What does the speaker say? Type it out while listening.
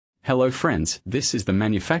Hello friends, this is the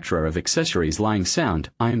manufacturer of accessories Lying Sound.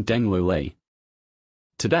 I am Deng Lu Li.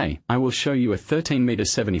 Today, I will show you a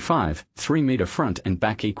 13m75, 3m front and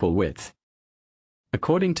back equal width.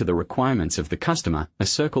 According to the requirements of the customer, a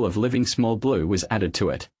circle of living small blue was added to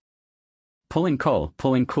it. Pulling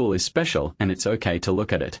cool is special and it's okay to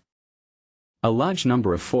look at it. A large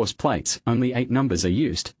number of force plates, only 8 numbers are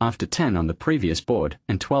used, after 10 on the previous board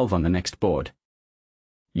and 12 on the next board.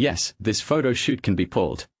 Yes, this photo shoot can be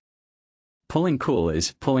pulled. Pulling cool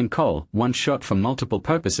is pulling coal, one shot for multiple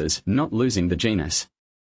purposes, not losing the genus.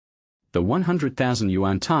 The 100,000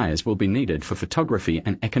 yuan tires will be needed for photography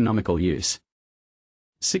and economical use.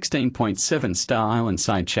 16.7 Star Island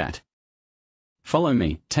side chat. Follow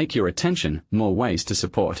me, take your attention, more ways to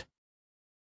support.